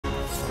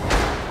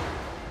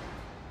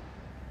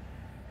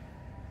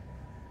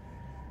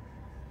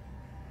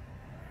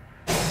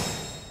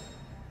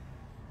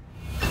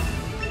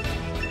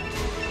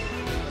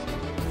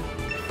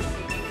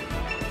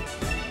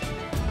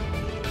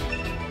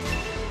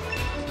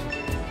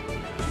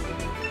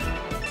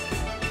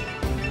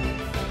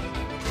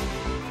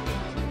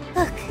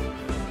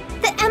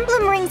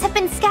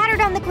been scattered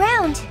on the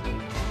ground.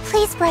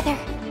 Please, brother,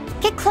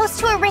 get close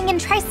to a ring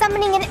and try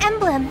summoning an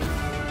emblem.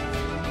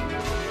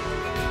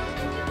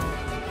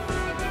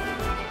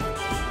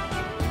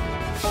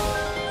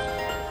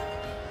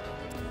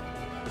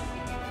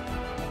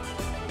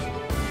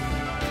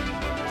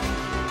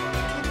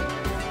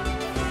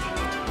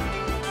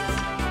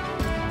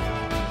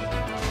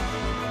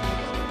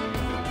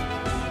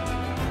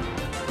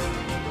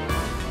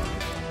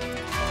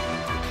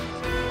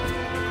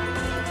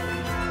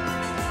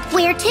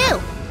 Where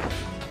to?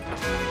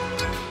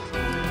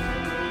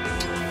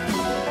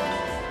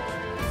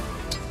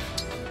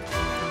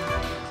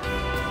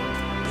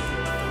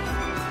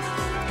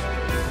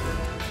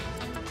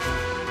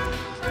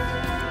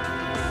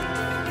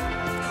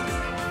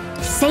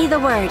 Say the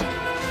word.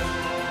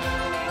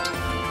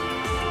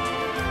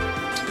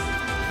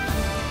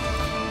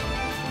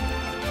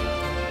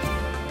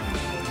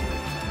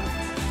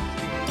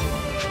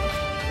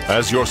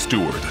 As your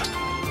steward.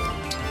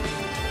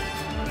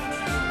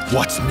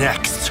 What's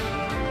next?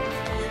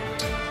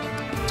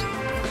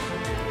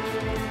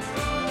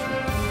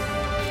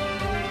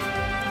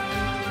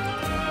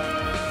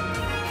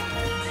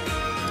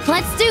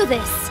 Let's do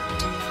this.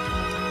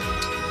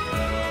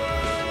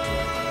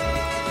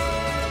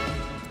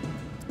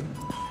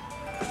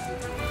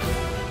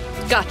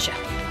 Gotcha.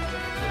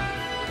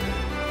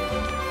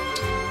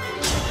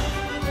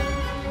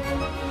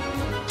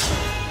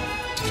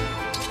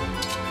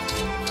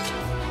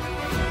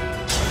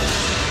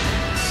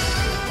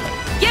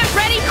 Get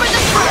ready for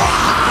the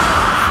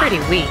pretty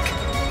weak.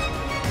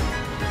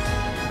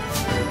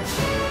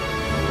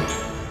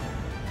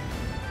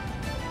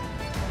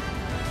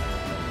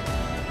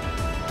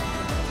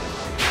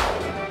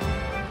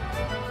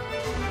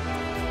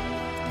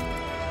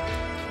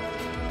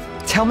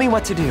 Tell me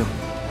what to do.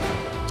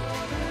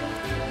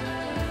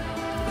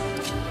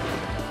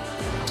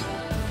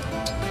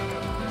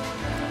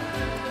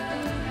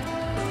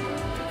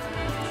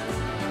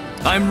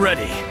 I'm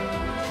ready.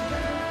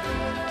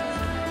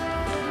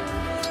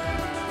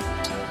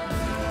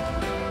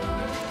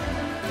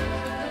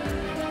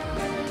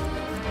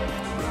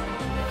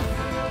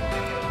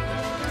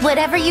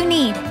 Whatever you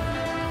need.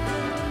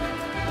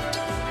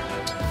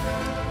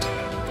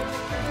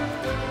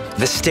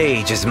 The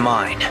stage is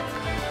mine.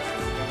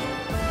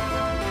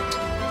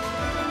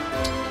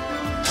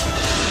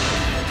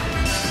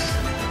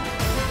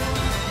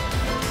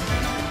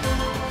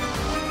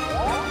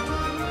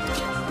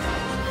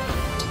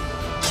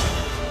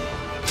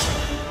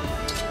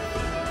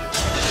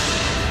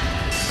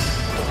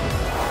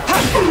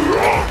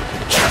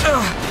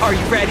 Are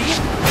you ready?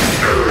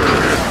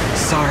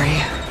 Sorry.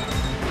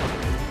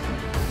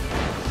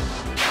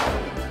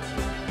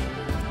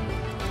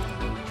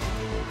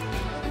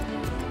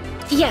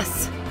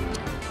 Yes.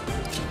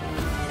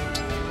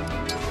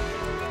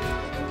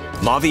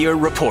 Mavier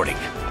reporting.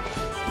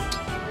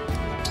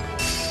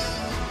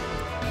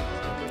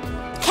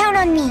 Count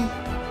on me.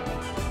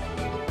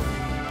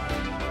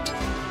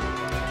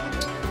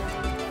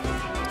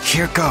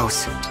 Here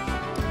goes.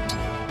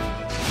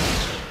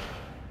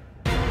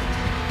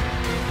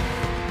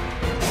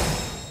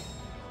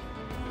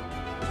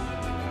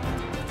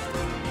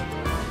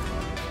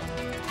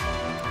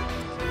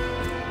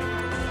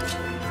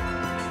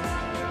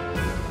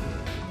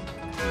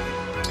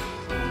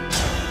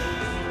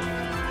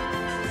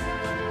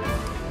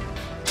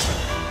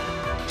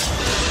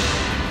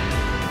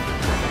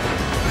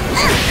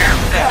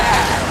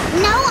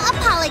 No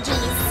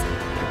apologies.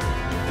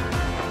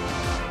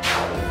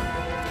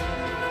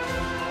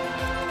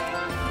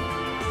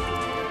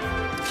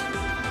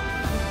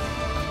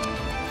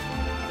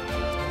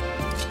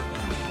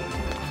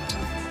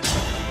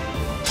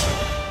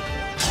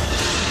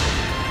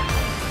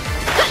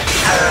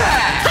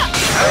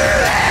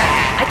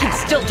 I can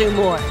still do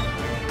more.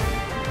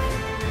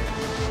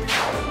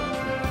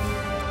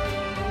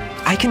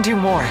 I can do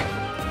more.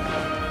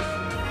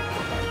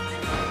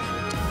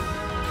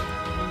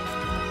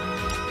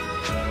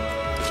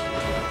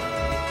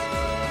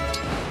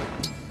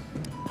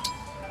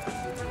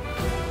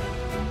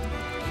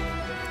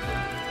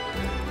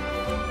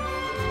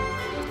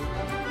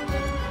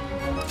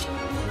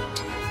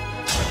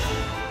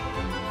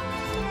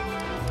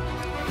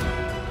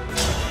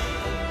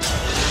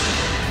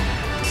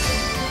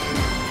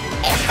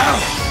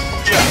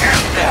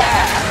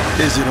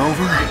 Is it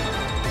over?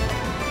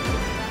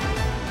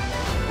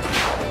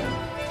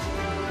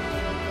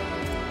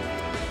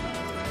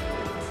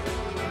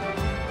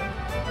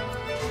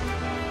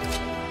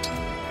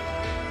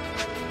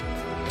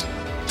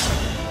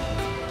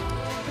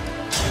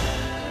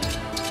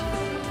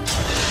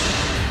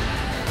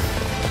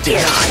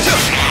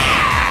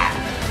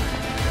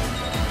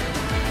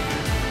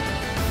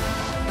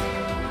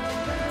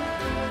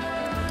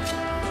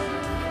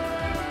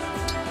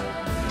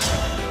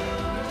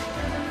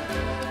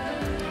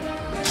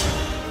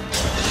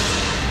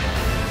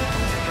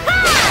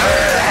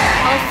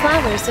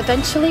 Flowers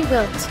eventually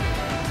wilt.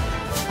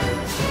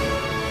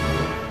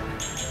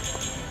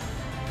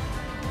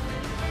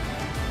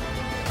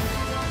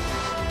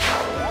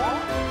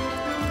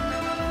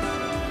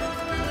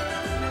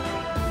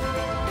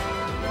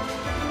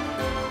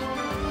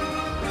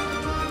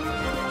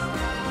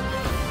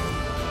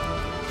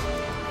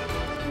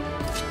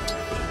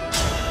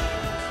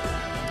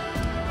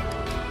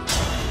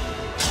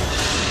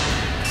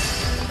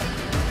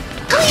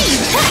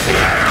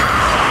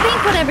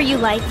 Whatever you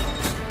like.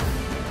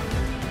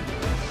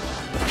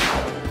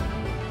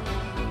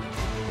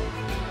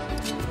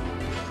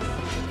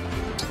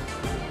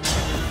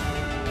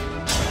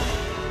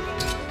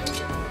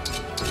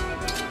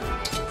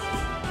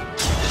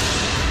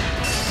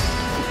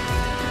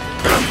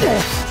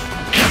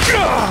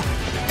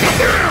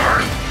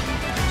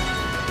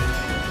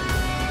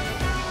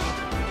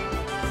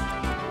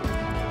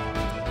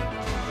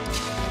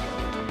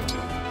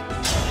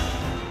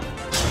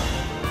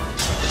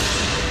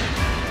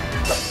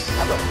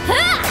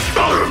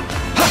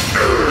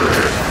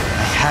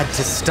 I had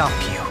to stop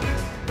you.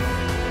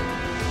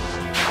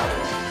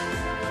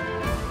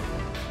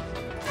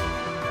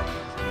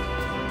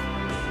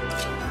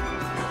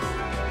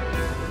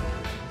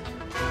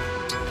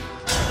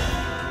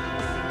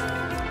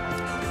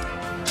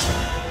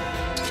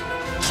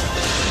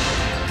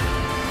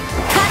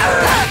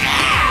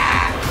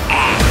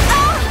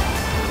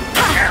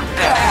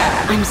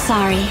 I'm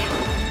sorry.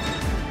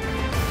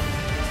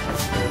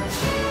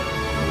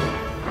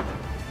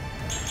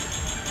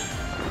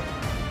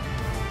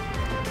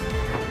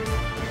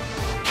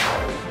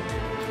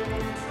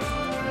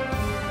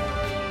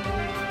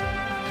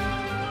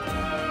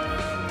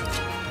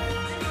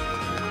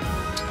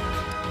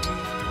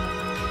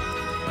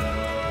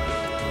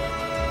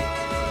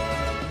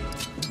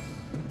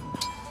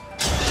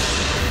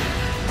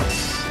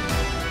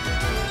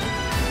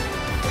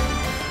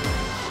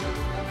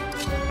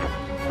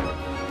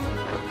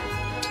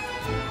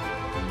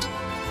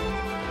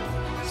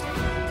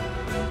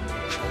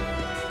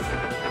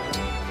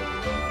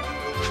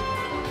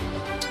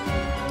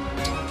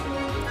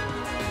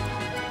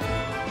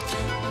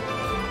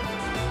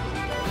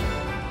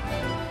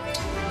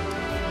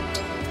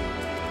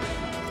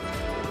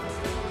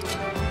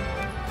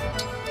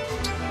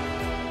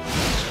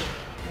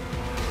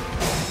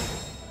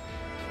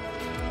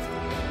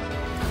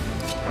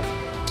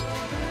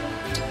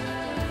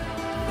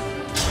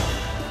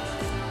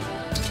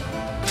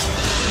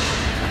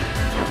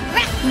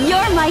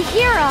 You're my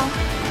hero!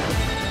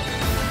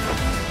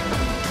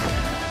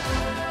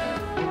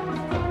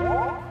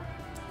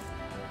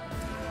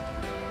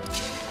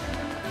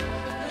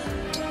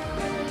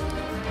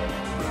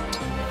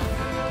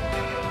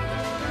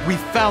 We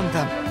found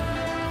them.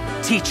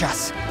 Teach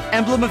us.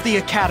 Emblem of the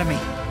Academy.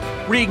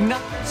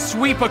 Reignite.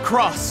 Sweep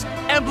across.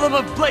 Emblem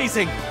of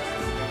Blazing.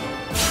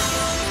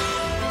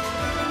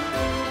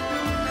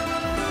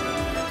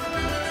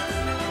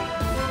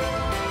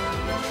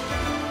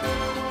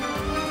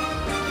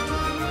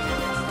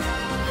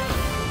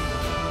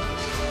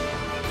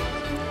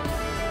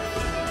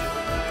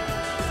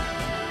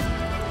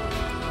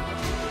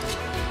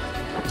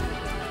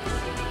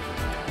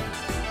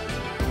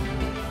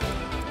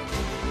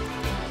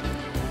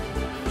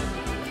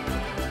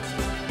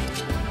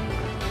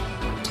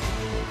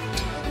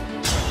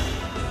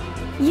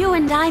 You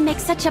and I make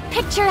such a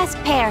picturesque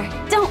pair,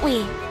 don't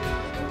we?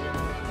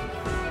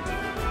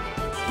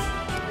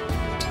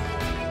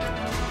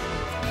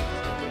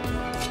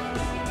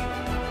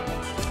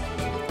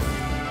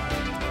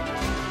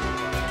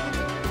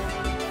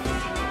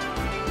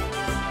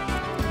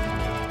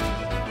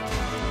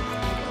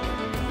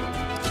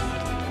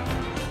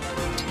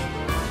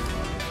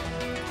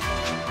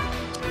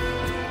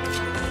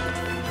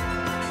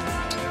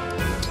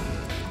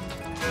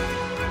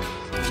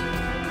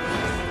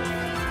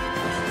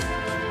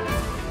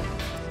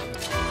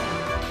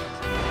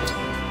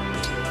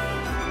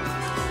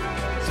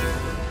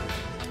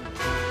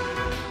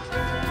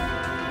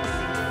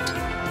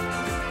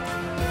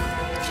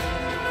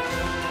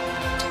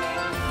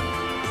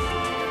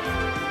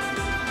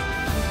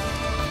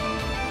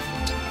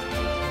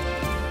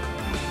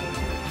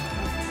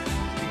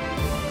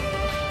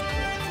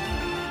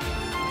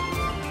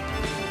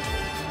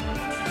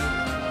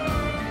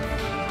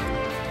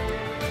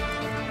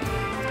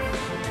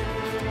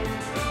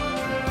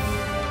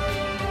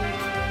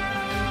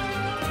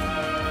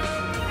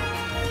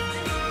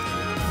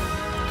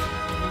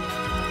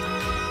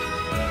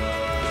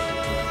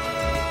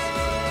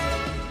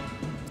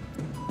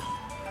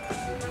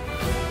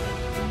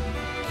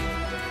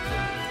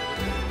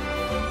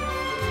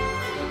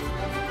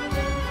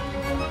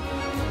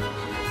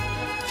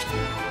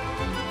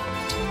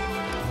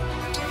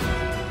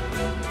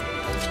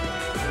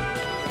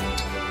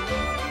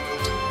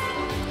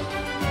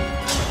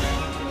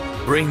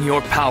 Bring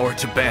your power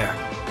to bear.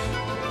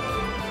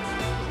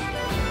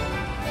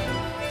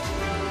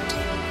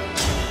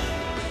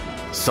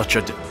 Such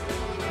a...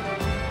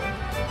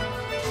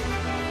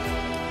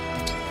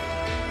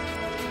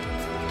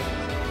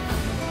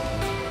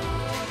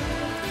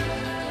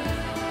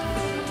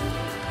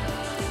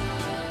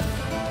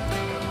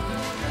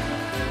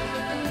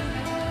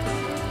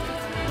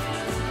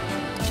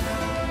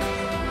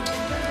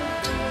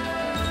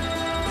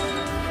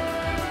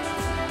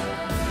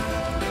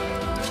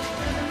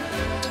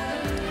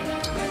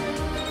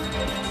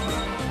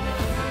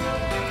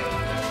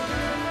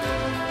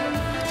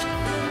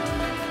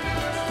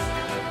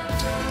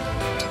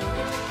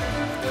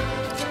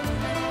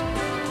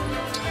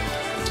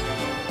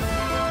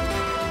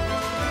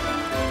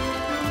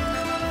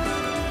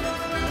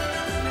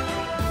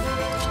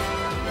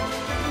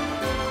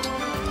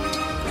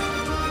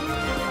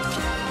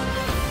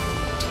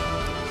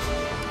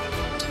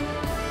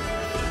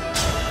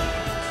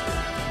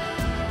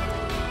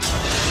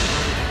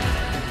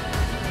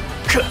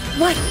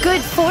 What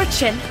good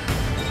fortune!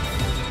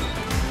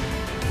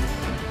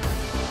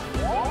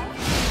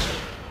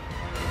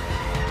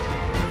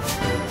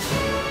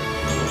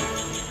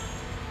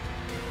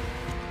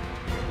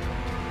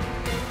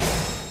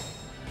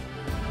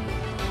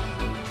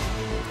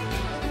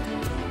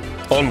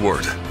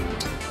 Onward.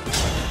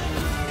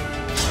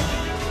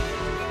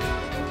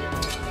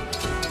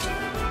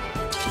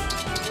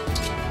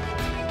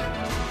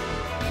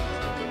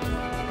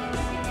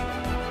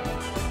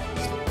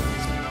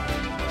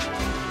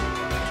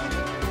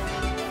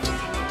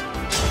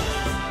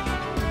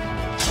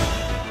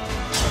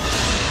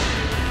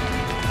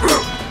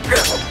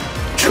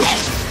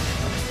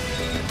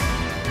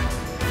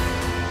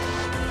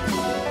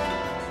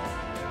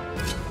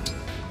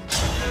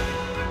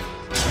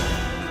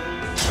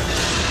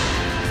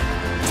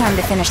 Time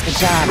to finish the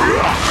job.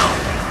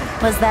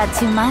 Was that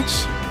too much?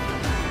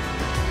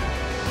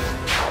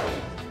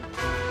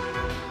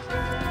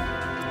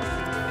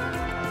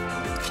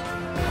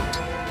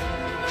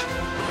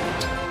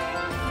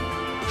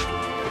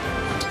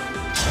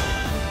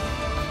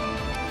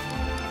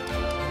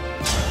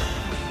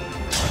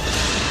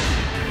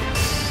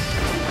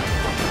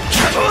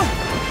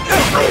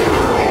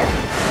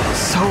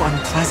 So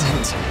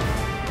unpleasant.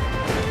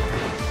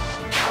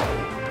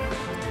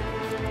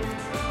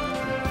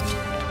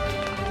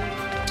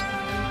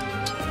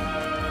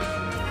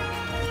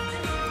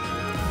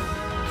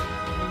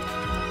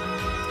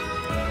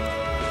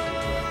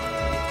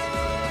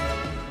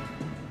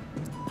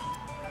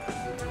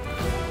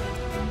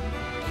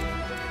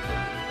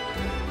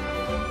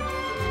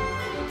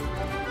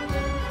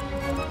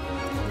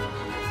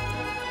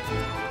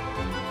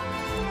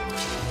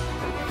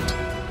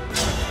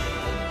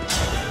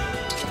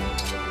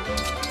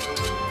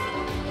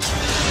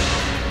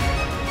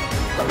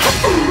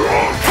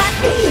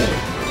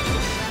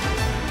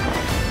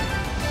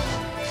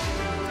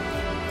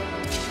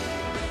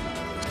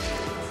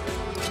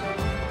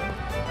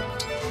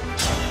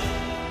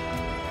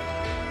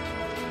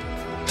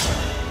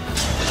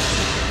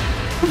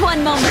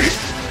 One moment.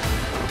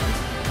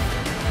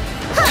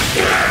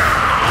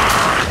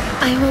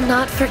 I will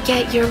not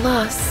forget your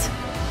loss.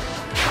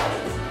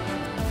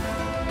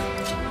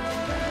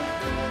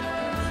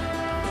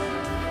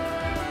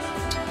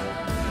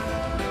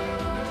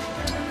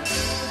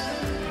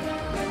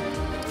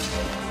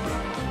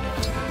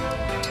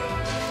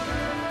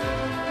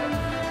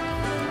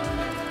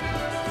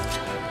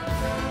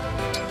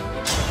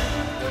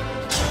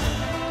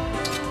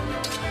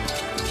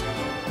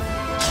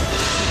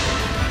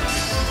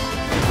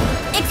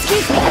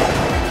 Excuse me.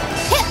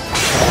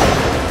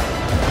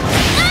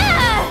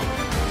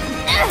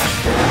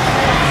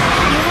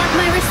 You have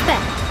my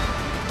respect.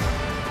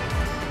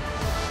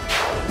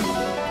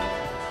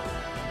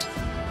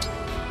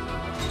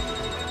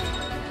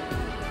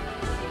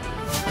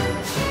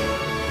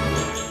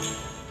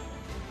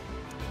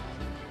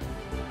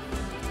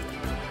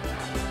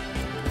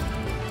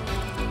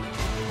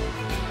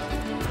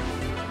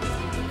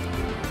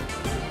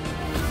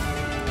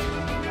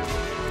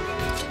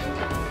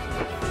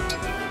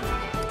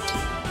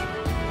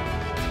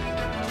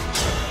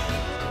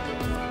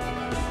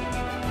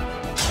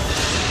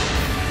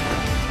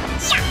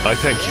 I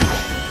thank you.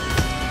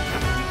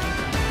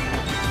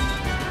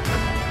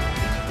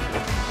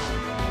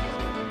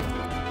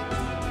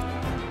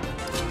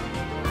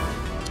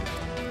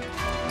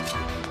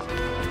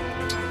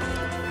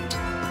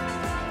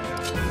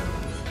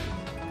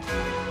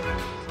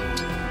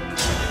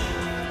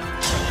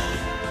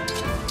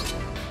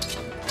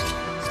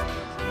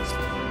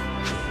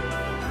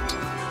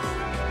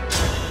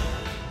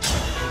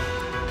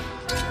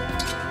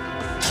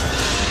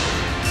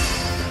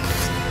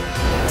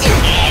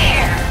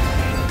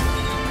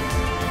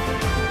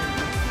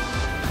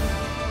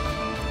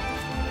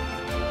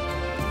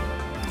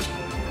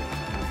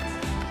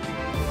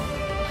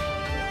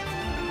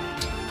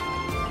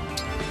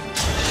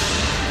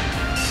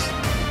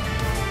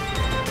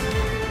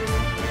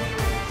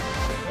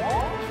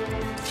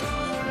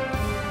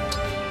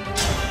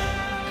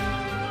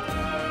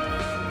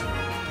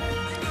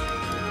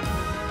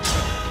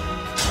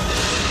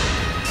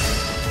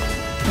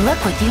 Look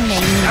what you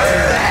made me do.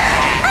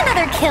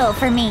 Another kill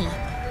for me.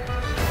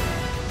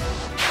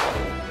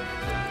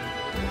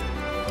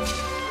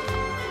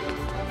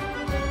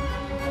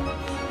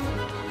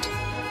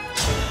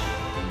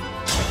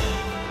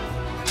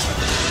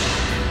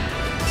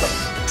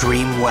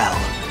 Dream well.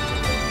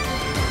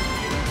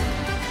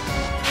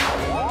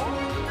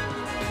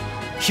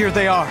 Here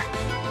they are.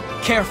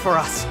 Care for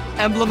us,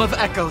 Emblem of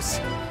Echoes.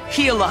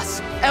 Heal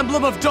us,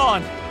 Emblem of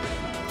Dawn.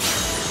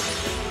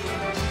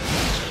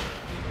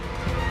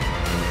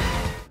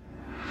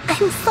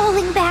 I'm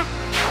falling back.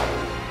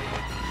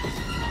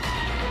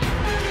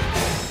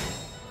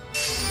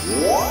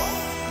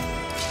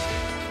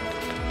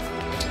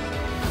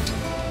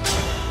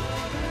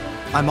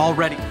 I'm all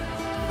ready.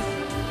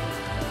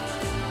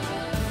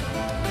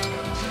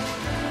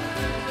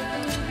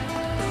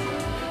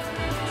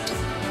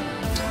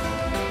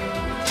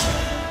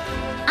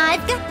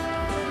 I've got...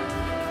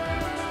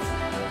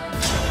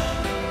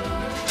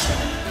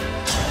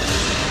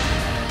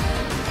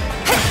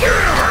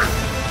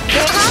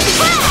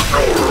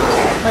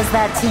 Was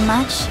that too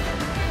much?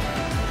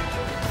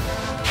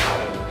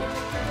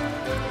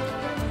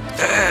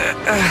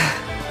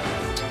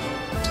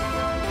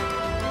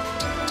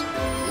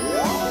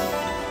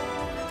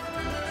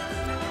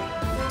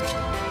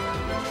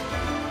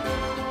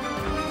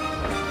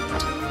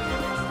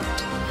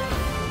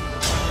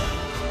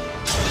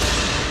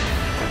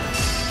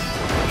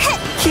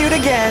 Cute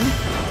again.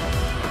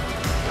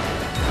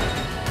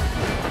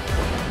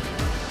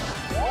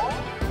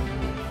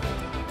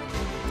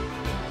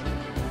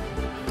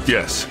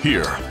 Yes,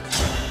 here.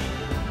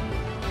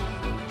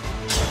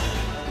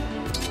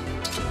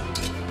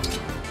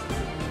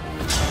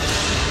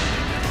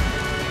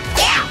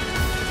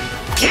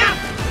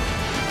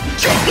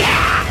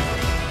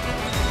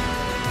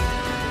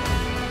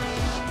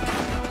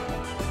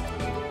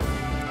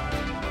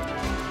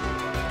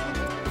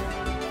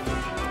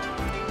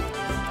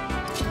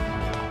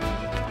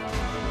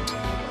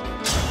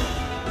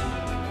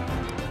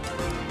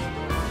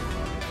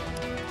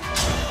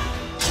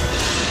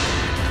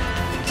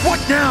 What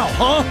now,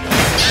 huh?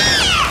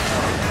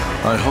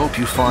 I hope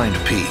you find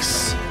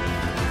peace.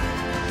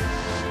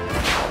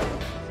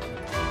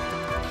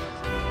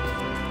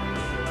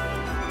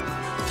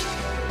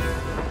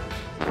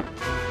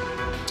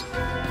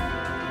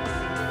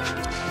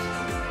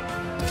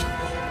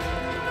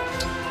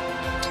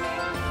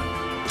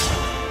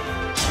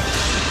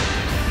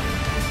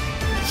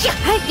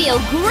 I feel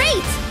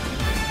great!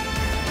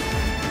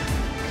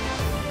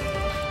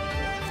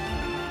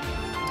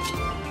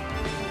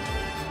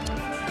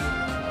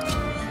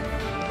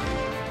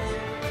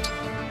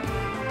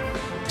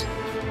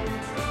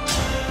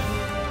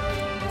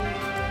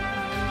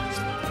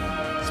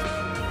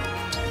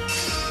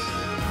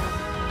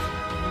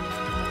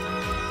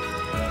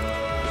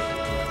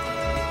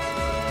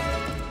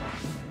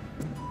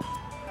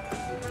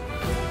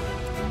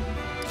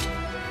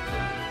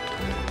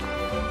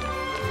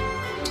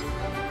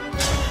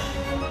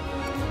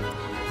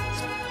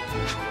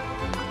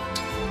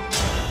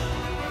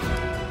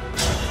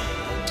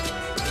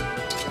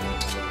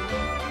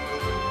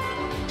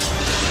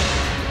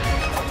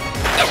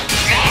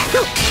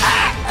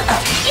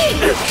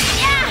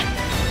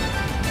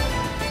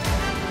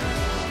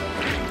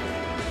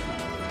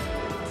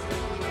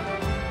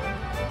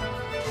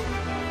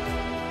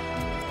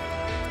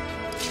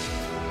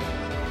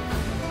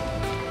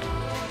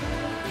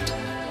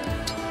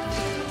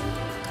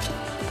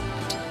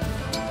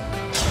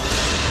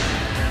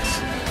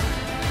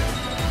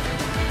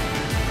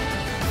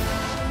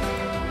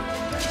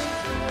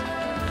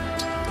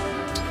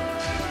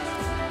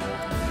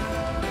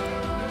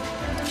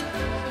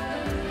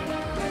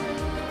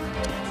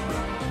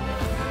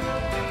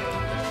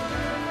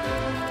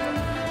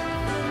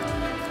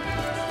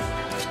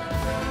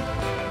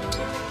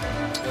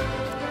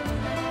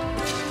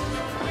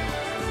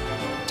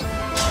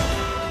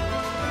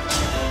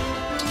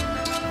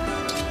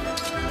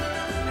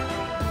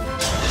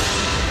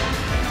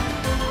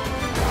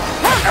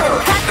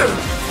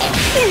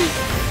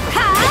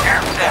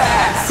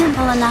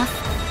 Simple enough.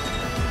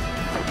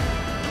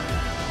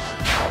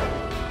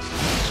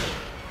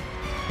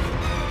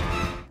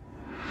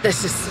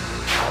 This is...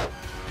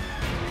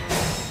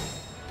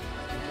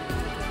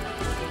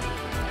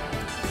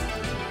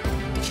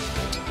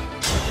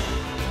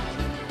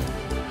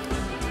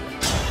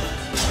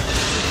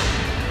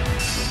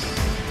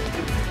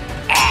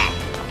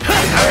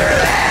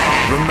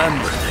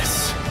 Remember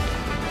this.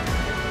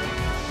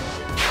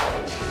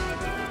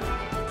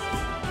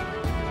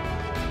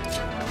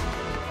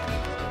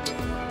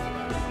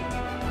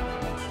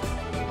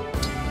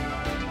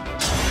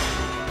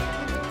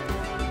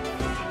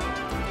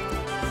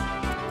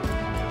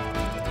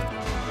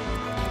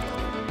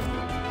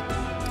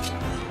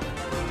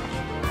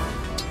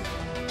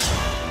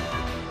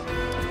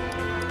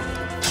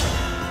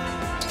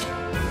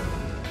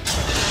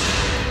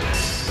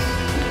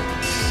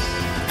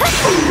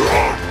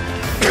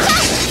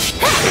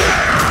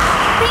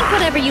 Think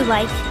whatever you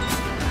like.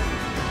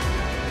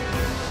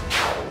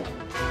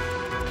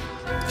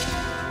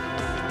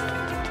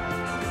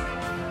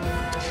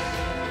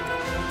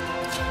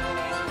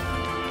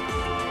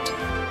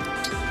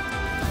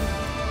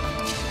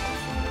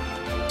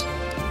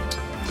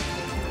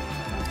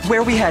 Where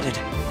are we headed?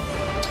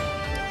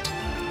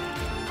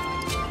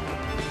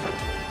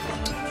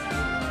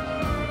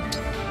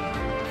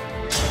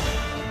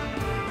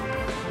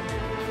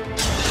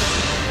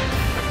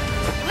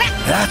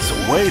 That's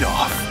a weight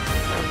off.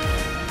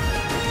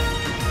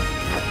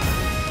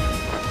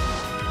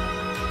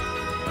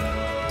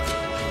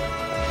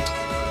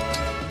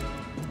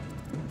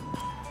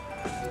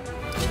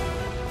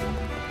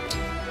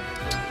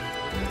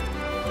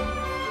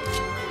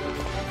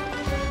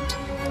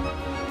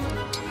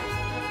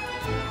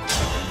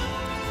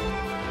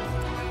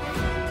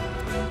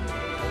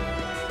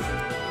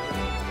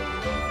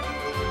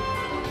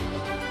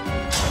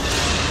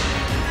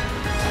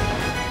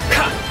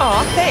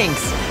 Aw,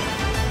 thanks.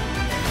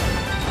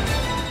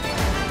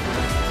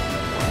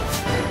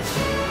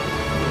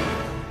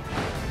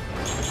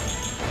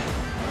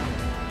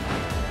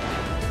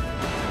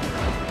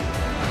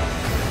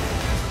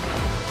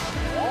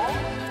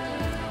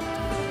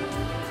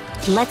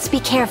 Let's be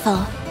careful.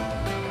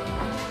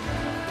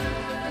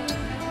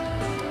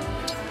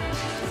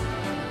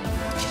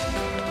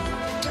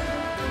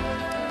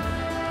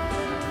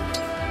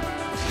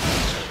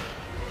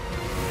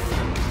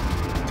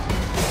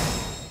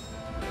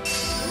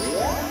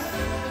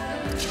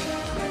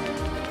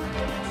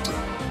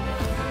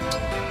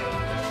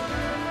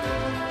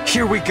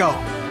 Here we go.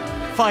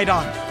 Fight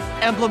on.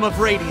 Emblem of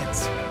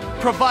Radiance.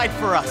 Provide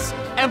for us.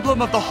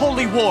 Emblem of the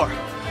Holy War.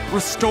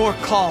 Restore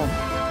calm.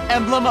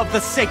 Emblem of the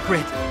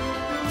Sacred.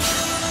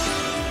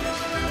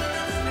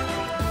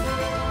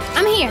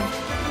 I'm here.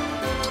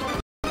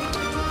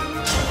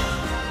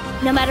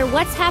 No matter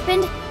what's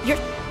happened, you're...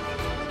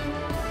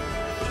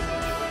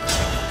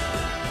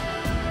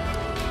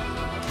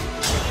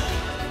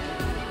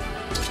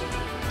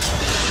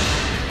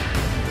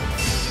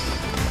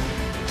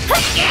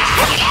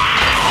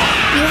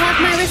 You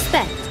have my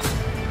respect.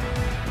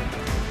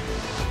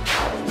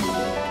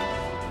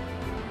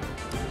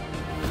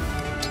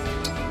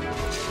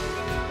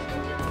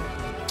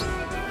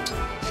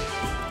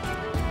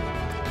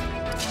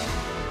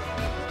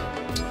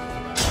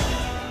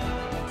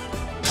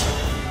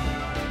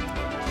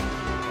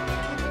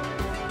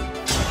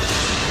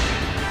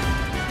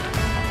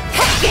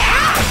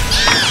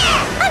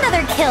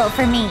 Another kill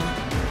for me.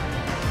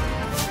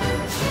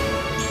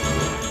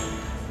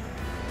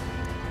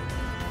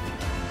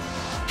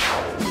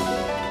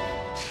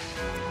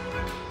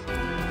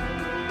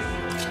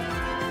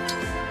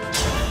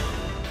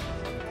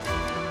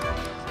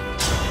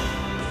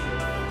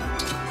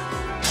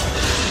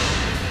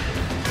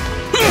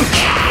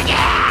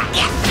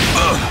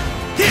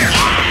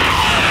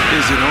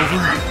 Is it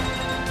over?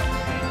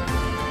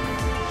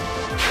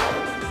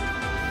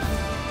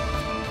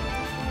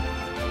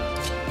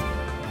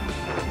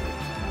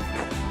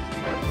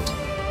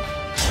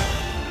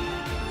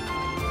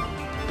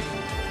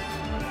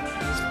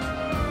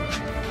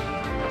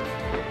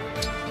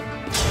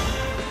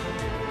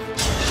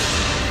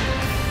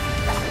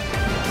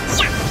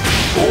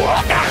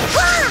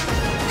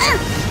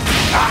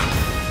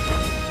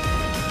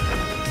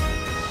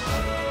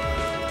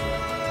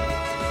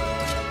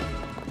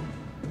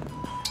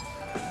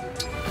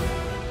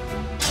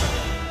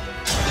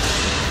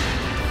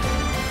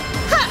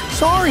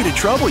 Sorry to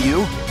trouble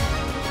you.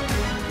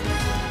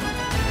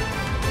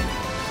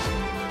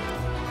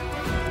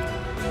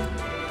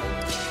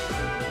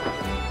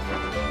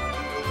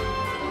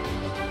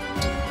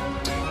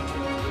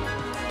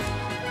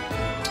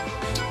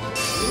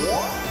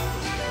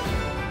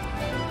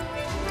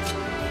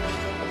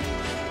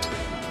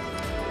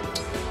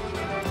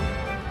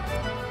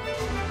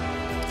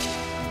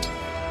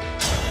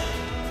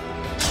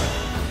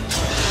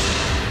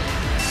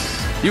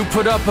 You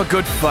put up a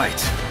good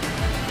fight.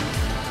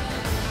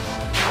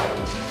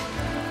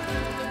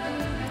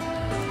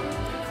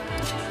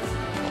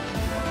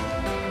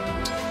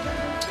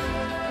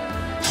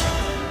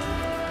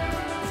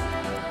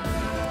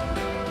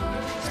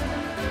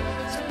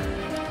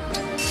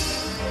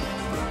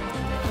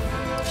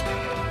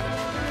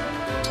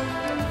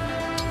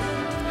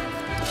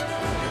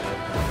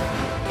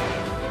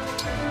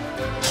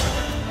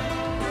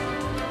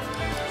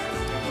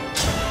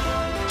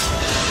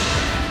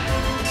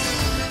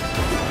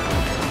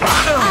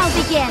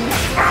 I'll begin.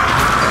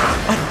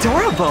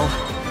 Adorable.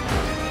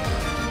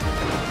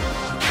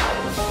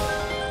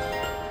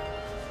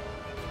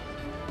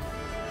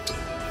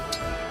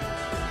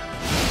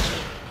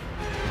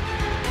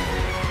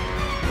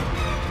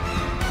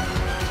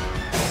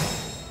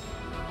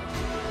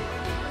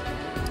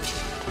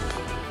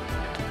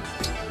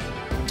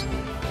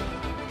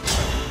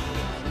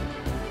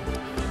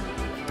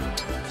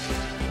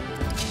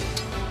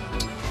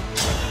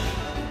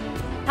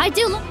 I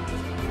do look...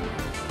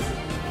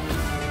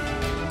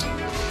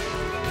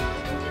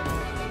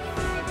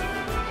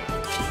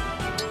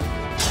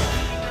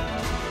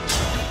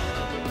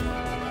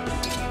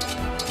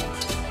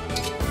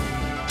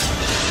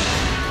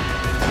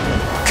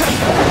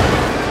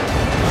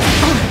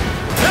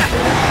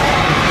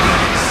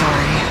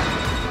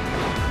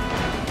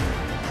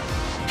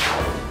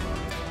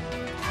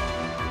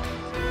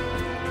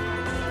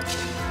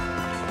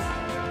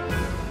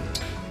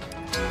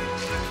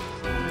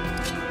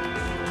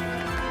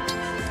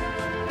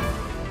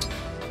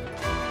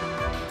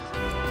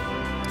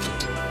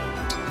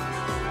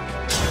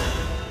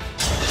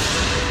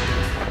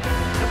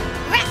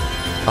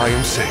 I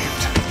am saved.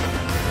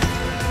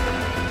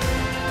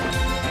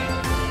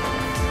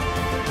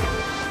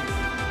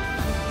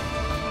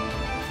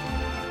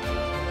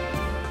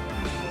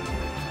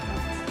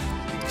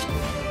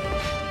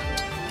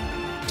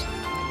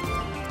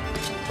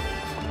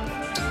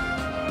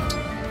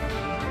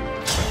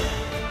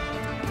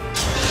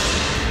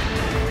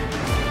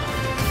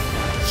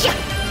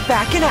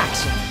 Back in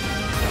action.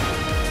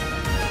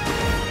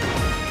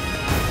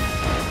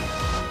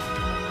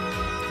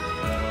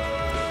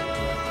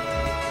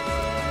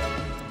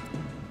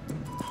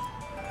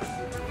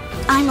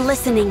 I'm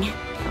listening.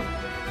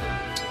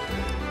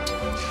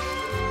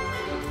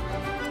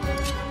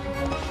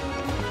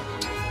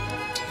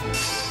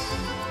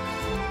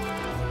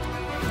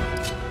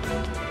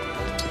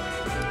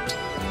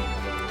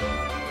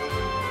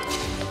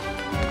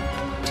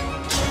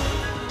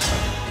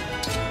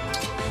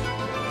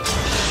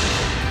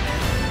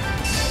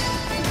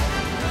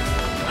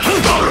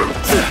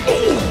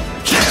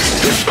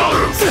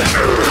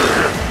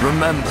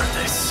 Remember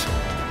this.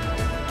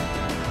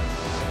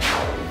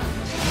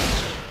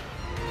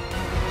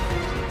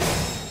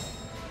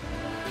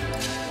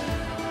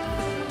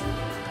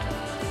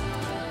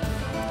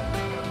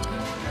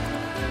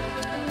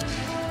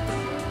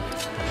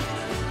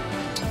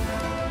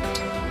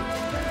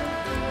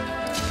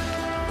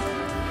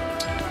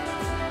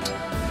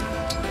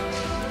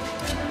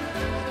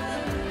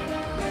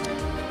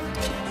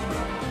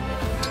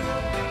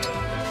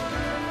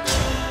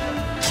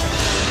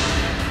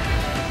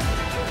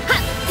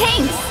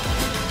 Thanks!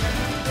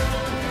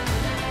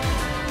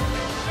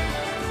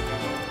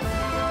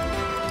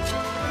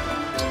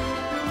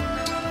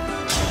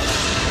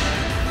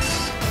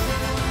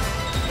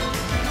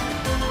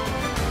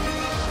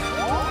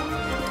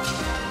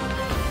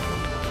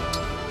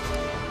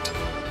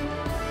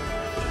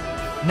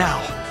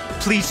 Now,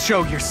 please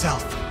show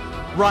yourself.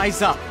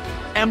 Rise up,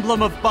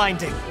 Emblem of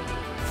Binding.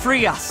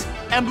 Free us,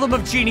 Emblem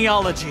of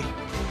Genealogy.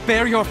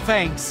 Bear your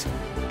fangs,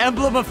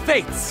 Emblem of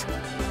Fates.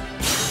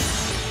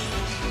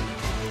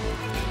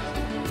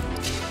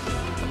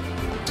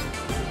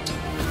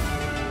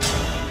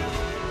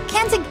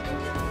 Can't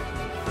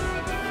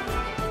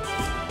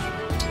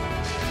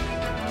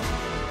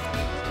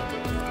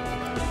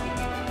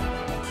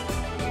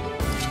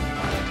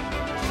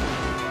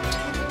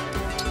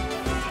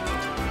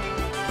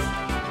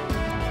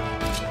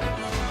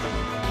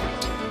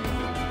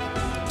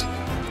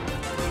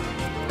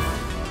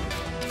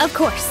Of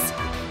course.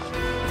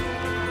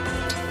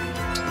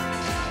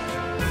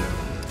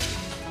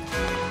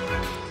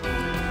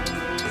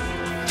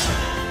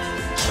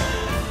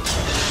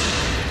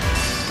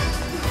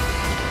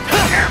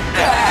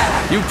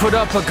 You put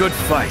up a good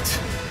fight.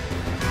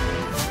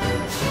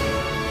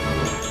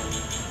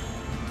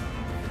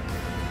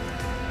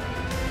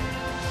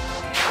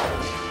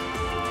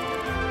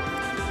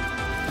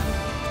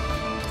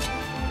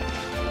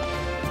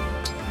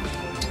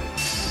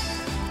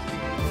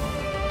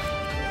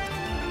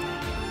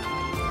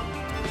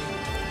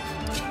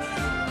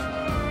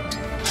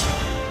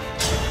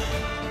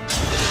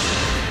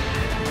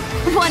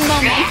 One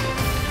moment.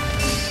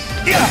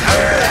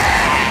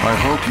 I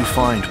hope you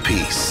find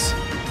peace.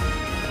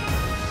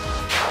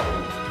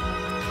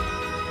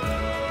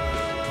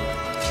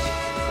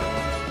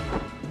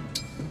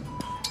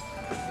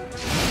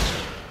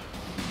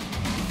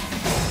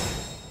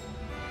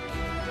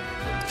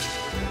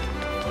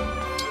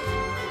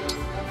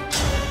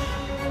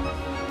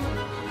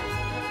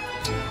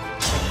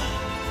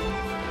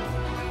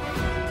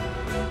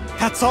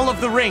 That's all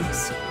of the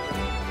rings.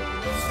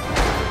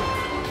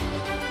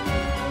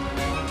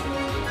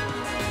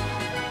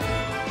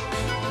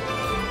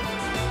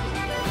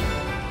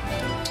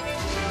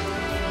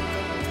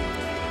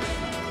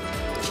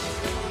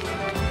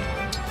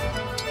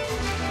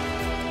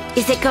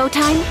 Is it go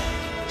time?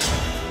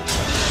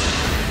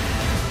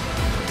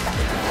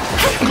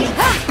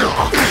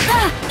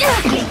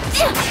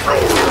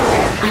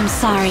 I'm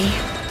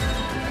sorry.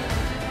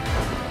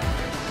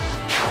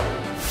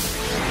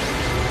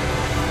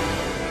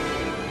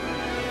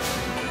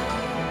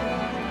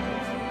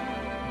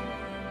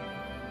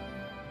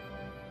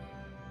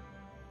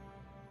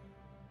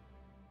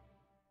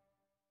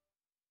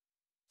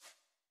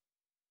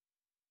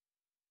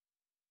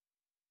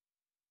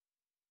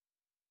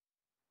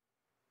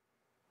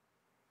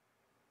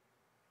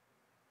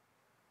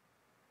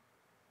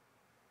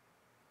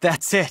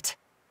 That's it.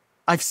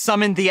 I've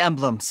summoned the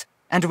emblems,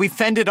 and we've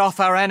fended off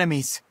our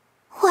enemies.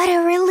 What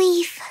a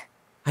relief.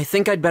 I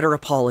think I'd better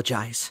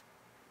apologize.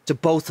 To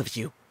both of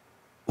you.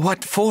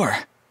 What for?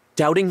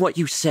 Doubting what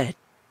you said.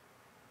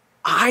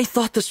 I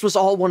thought this was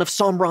all one of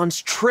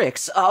Somron's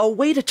tricks, a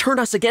way to turn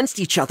us against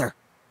each other.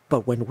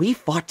 But when we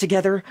fought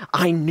together,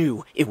 I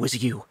knew it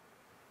was you.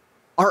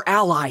 Our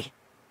ally.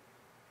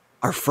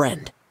 Our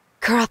friend.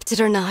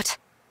 Corrupted or not,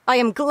 I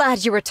am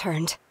glad you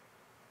returned.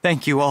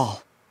 Thank you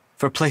all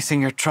for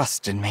placing your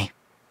trust in me.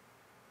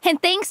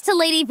 And thanks to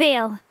Lady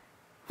Vale.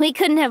 We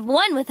couldn't have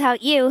won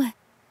without you.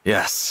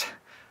 Yes.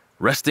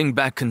 Wresting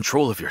back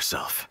control of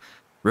yourself.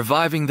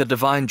 Reviving the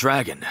Divine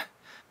Dragon.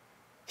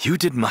 You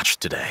did much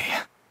today.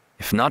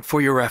 If not for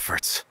your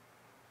efforts,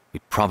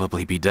 we'd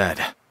probably be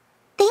dead.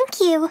 Thank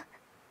you.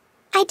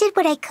 I did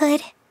what I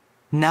could.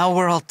 Now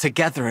we're all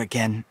together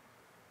again.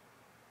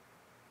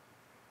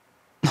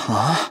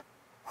 Huh?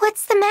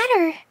 What's the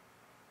matter?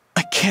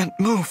 I can't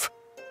move.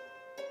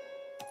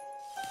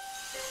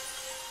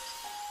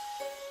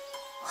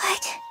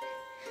 What?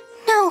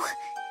 No.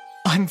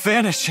 I'm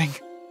vanishing.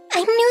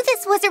 I knew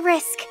this was a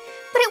risk,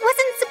 but it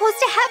wasn't supposed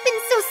to happen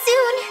so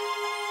soon.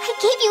 I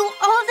gave you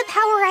all the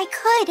power I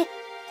could.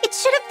 It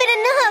should have been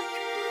enough.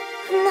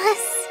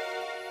 Unless...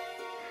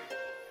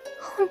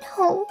 Oh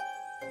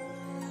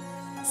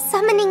no.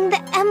 Summoning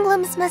the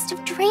emblems must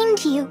have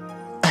drained you.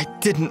 I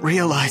didn't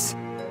realize.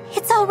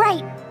 It's all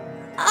right.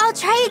 I'll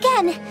try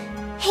again.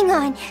 Hang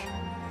on.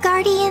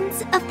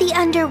 Guardians of the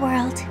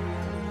Underworld.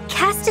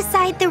 Cast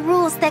aside the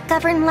rules that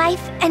govern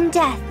life and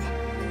death.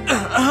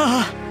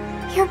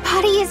 Your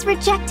body is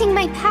rejecting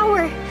my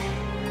power.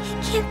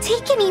 It can't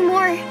take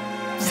anymore.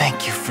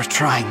 Thank you for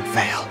trying,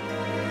 Vale.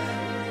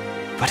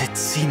 But it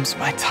seems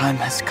my time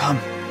has come.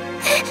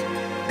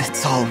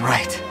 It's all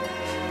right.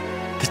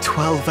 The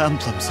 12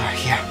 emblems are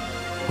here.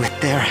 With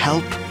their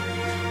help,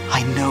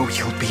 I know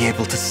you'll be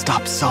able to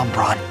stop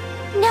Sombron.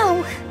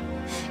 No,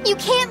 you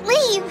can't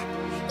leave.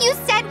 You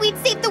said we'd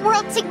save the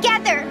world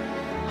together.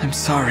 I'm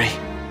sorry.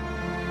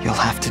 You'll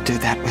have to do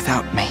that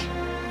without me.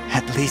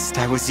 At least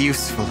I was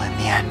useful in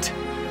the end.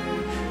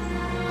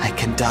 I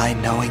can die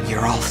knowing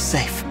you're all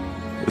safe.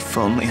 If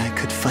only I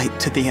could fight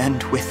to the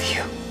end with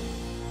you.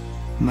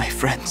 My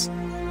friends.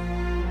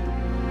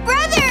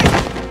 Brother!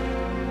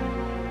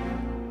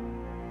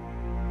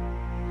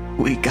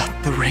 We got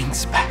the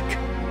rings back.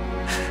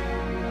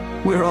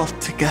 We're all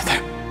together.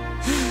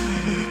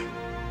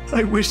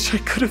 I wish I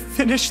could have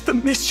finished the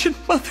mission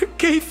Mother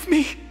gave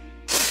me.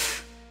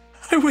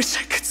 I wish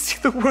I could see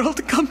the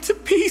world come to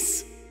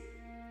peace.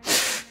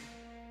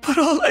 But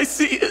all I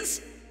see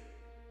is...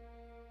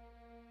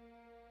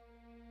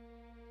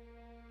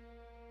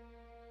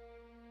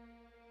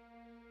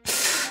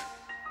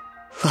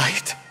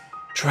 light.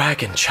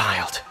 Dragon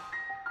Child,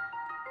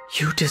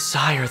 you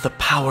desire the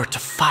power to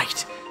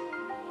fight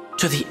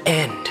to the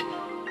end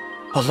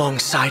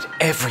alongside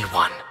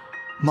everyone.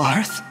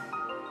 Marth?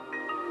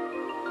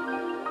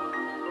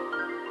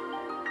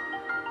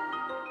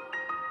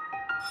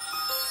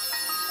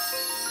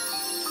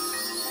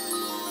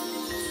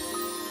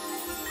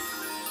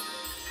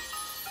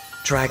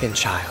 Dragon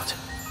Child,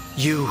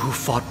 you who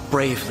fought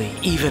bravely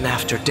even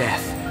after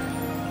death,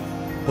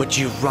 would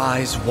you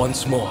rise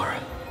once more?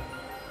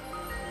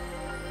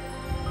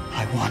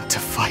 I want to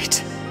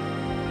fight.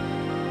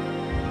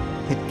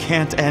 It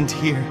can't end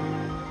here.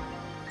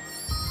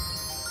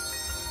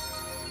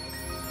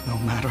 No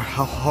matter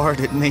how hard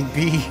it may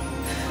be,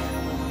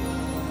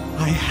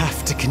 I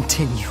have to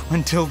continue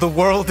until the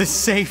world is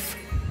safe.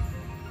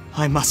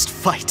 I must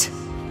fight.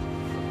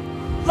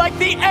 Like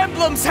the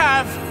emblems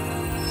have!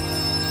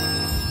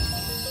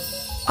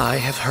 I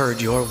have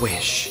heard your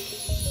wish,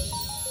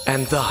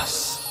 and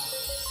thus,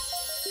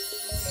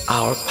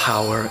 our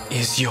power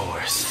is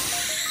yours.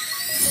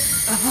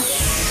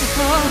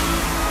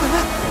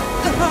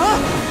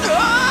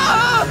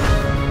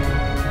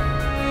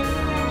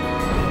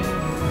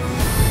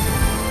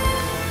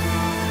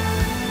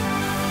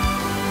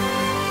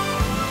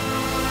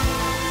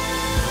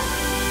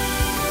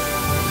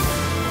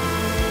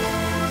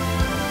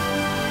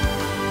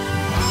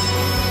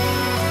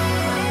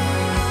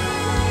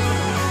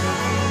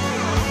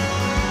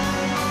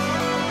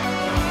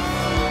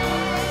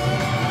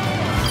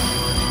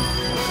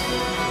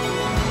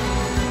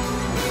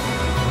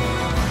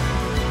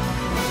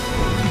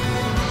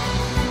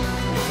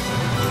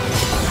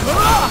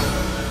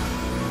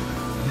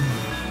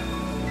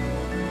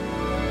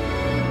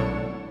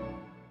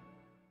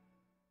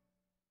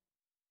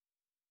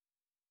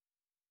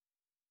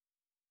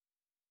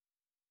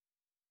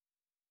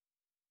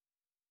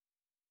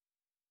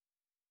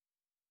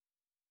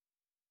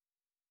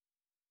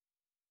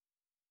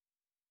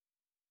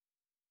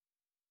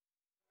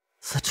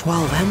 The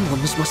 12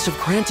 emblems must have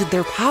granted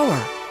their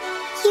power.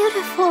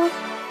 Beautiful.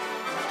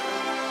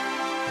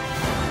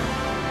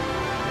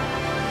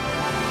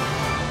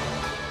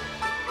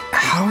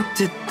 How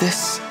did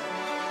this...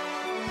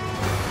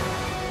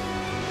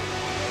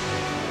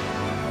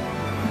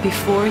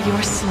 Before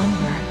your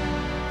slumber,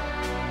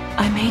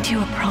 I made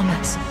you a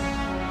promise.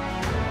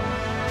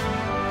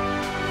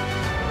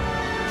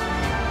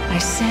 I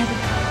said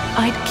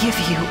I'd give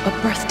you a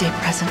birthday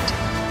present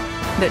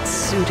that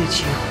suited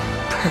you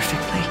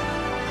perfectly.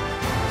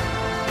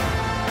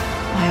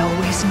 I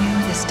always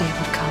knew this day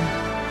would come.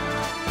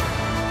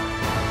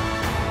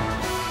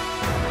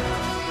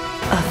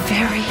 A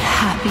very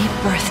happy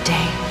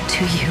birthday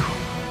to you.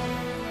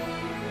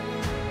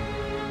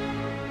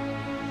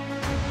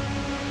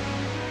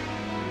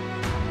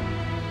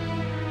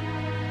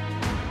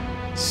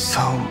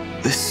 So,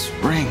 this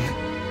ring...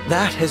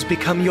 That has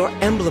become your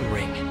emblem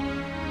ring.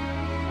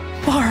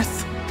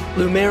 Marth!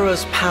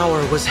 Lumera's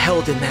power was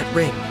held in that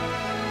ring.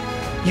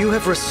 You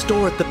have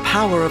restored the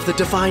power of the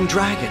Divine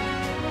Dragon.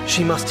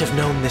 She must have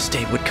known this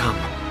day would come.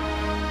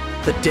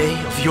 The day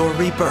of your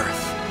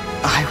rebirth.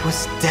 I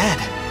was dead.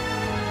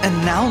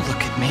 And now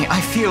look at me, I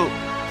feel...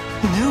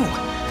 new.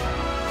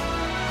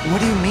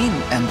 What do you mean,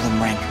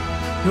 Emblem Ring?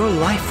 Your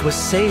life was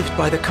saved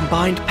by the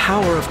combined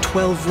power of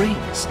 12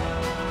 rings,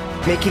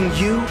 making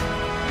you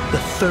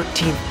the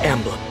 13th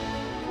emblem,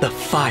 the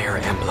Fire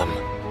Emblem.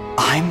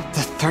 I'm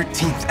the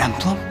 13th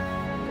emblem?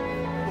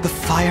 The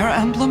Fire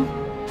Emblem?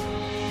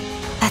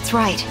 That's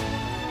right.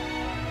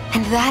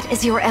 And that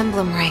is your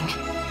emblem ring,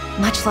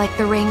 much like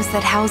the rings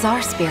that house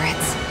our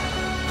spirits.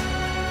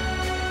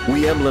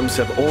 We emblems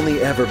have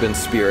only ever been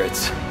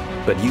spirits,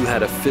 but you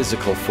had a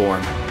physical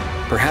form.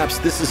 Perhaps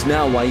this is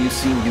now why you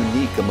seem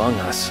unique among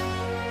us.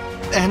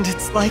 And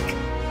it's like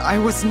I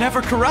was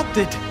never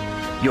corrupted.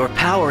 Your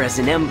power as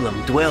an emblem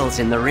dwells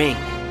in the ring,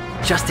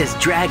 just as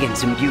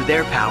dragons imbue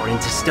their power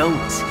into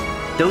stones.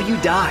 Though you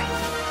die,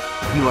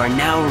 you are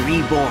now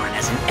reborn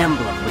as an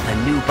emblem with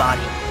a new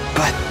body.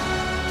 But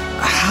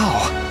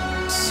how?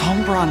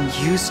 Sombron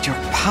used your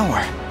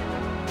power.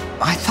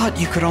 I thought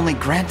you could only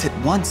grant it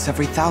once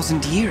every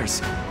 1,000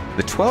 years.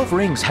 The 12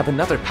 rings have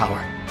another power.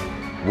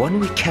 One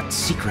we kept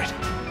secret.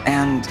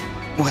 And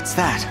what's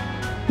that?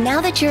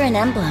 Now that you're an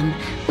emblem,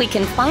 we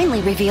can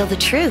finally reveal the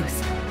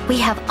truth. We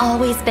have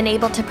always been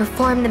able to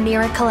perform the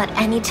miracle at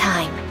any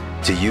time.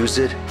 To use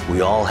it,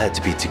 we all had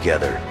to be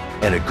together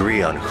and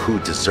agree on who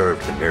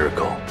deserved the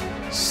miracle.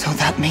 So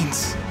that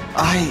means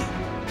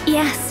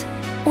Yes,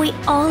 we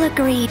all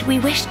agreed we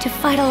wished to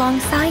fight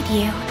alongside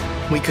you.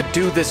 We could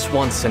do this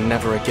once and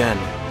never again.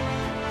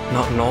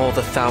 Not in all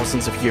the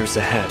thousands of years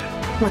ahead.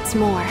 What's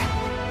more,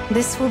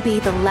 this will be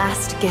the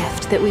last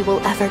gift that we will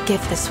ever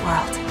give this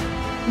world.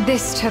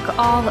 This took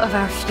all of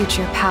our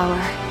future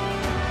power.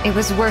 It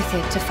was worth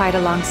it to fight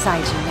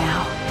alongside you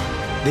now.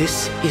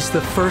 This is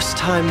the first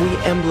time we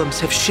emblems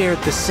have shared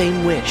the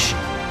same wish.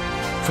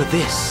 For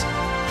this.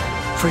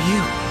 For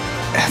you.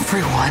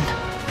 Everyone.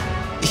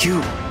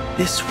 You.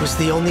 This was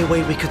the only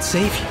way we could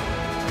save you.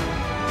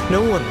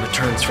 No one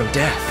returns from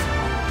death.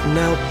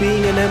 Now,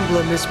 being an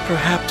emblem is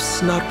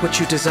perhaps not what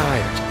you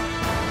desired.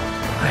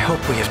 I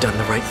hope we have done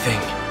the right thing.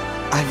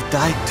 I've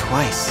died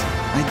twice.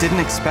 I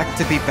didn't expect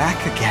to be back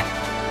again.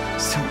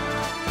 So,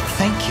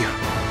 thank you.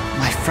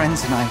 My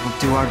friends and I will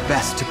do our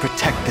best to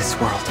protect this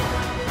world.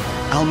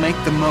 I'll make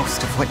the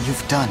most of what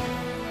you've done.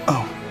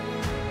 Oh,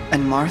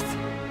 and Marth,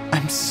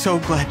 I'm so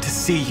glad to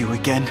see you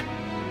again.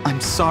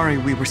 I'm sorry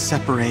we were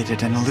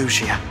separated in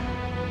Illusia.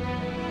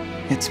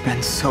 It's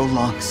been so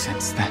long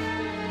since then.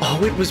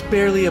 Oh, it was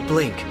barely a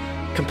blink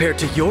compared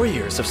to your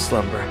years of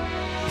slumber.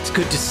 It's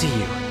good to see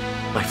you,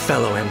 my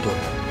fellow emblem.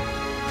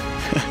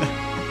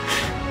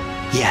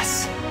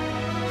 Yes,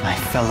 my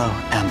fellow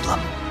emblem.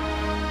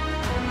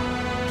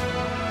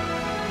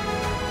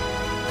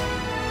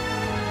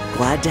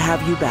 Glad to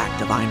have you back,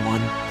 Divine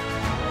One.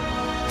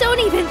 Don't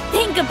even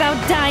think about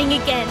dying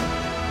again.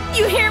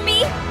 You hear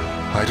me?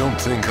 I don't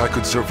think I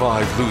could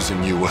survive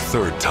losing you a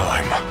third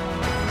time.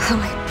 How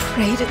I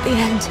prayed at the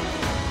end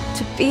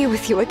to be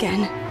with you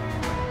again.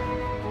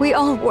 We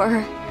all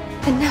were,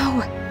 and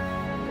now,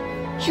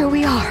 here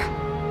we are.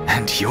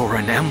 And you're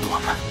an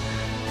emblem.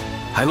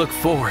 I look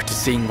forward to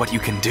seeing what you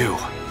can do.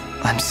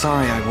 I'm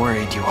sorry I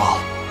worried you all.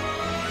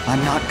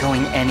 I'm not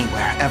going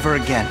anywhere ever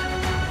again.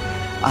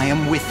 I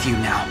am with you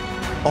now,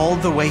 all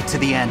the way to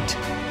the end.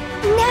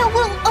 Now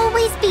we'll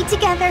always be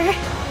together.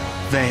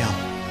 Vale,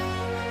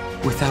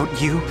 without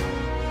you,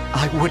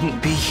 I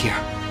wouldn't be here.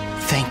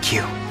 Thank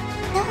you.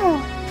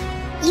 No,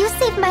 you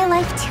saved my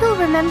life too,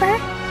 remember?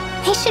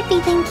 I should be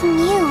thanking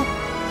you.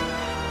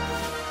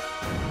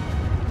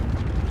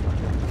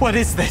 What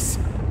is this?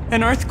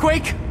 An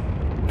earthquake?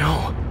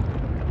 No.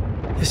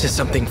 This is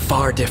something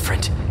far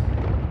different.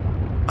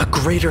 A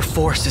greater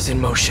force is in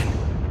motion.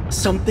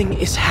 Something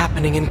is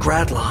happening in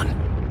Gradlon.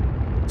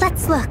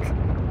 Let's look.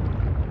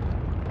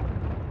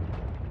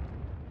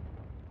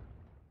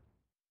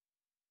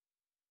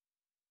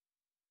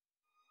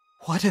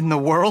 What in the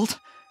world?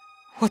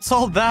 What's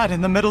all that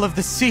in the middle of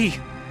the sea?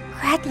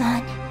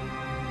 Gradlon.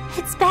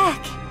 It's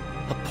back.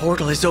 A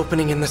portal is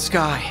opening in the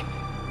sky.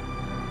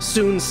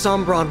 Soon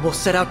Sombron will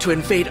set out to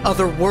invade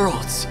other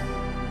worlds.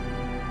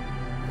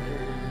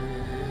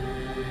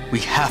 We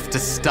have to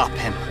stop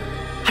him.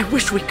 I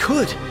wish we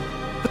could,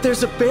 but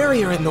there's a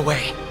barrier in the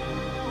way.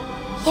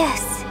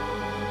 Yes,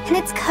 and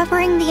it's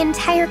covering the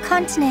entire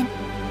continent.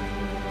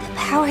 The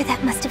power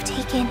that must have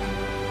taken.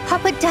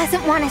 Papa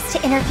doesn't want us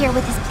to interfere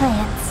with his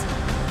plans.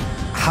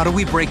 How do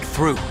we break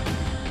through?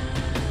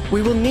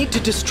 We will need to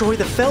destroy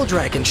the Fell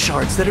Dragon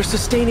shards that are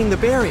sustaining the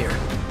barrier.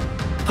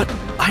 But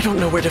I don't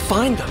know where to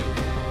find them.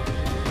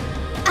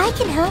 I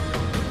can help.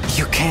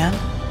 You can?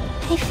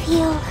 I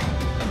feel...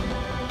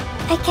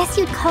 I guess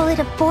you'd call it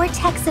a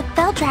vortex of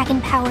Fell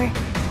Dragon power,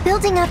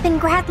 building up in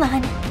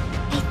Gradlon.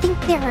 I think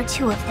there are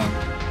 2 of them.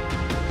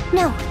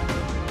 No,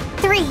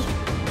 3.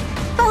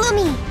 Follow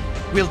me.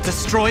 We'll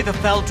destroy the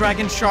Fell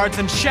Dragon shards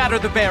and shatter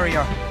the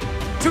barrier.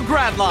 To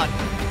Gradlon!